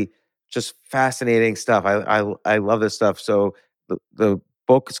really just fascinating stuff. I love this stuff. So the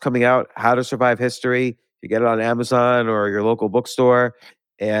book is coming out, How to Survive History. You get it on Amazon or your local bookstore.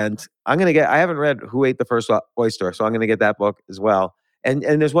 And I haven't read Who Ate the First Oyster, so I'm gonna get that book as well. And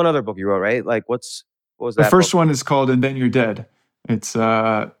there's one other book you wrote, right? Like what was that? The first book? one is called And Then You're Dead. It's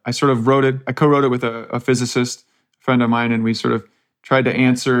I co-wrote it with a physicist friend of mine, and we sort of tried to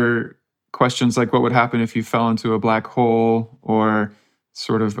answer questions like what would happen if you fell into a black hole, or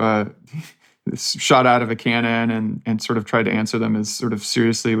sort of shot out of a cannon, and sort of tried to answer them as sort of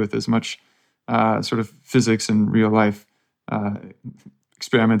seriously with as much sort of physics and real life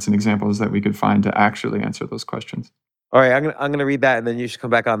experiments and examples that we could find to actually answer those questions. All right, I'm gonna read that, and then you should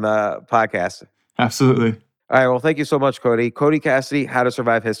come back on the podcast. Absolutely. All right, well, thank you so much, Cody. Cody Cassidy, How to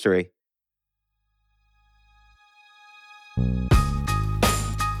Survive History.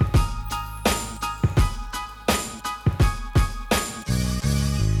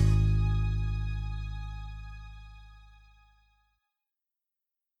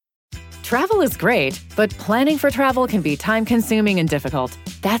 Travel is great, but planning for travel can be time-consuming and difficult.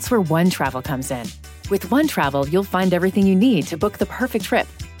 That's where One Travel comes in. With One Travel, you'll find everything you need to book the perfect trip.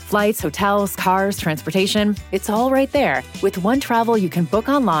 Flights, hotels, cars, transportation, it's all right there. With One Travel, you can book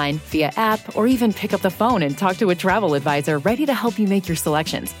online, via app, or even pick up the phone and talk to a travel advisor ready to help you make your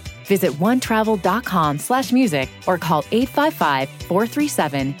selections. Visit onetravel.com/music or call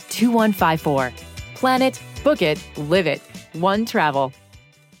 855-437-2154. Plan it, book it, live it. One Travel.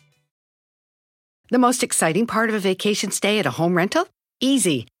 The most exciting part of a vacation stay at a home rental?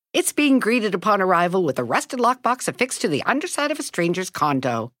 Easy. It's being greeted upon arrival with a rusted lockbox affixed to the underside of a stranger's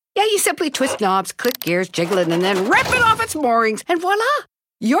condo. Yeah, you simply twist knobs, click gears, jiggle it, and then rip it off its moorings, and voila!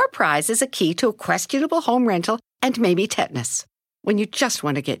 Your prize is a key to a questionable home rental and maybe tetanus. When you just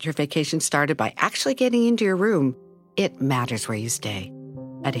want to get your vacation started by actually getting into your room, it matters where you stay.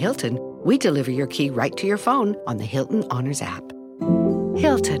 At Hilton, we deliver your key right to your phone on the Hilton Honors app.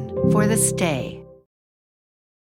 Hilton for the stay.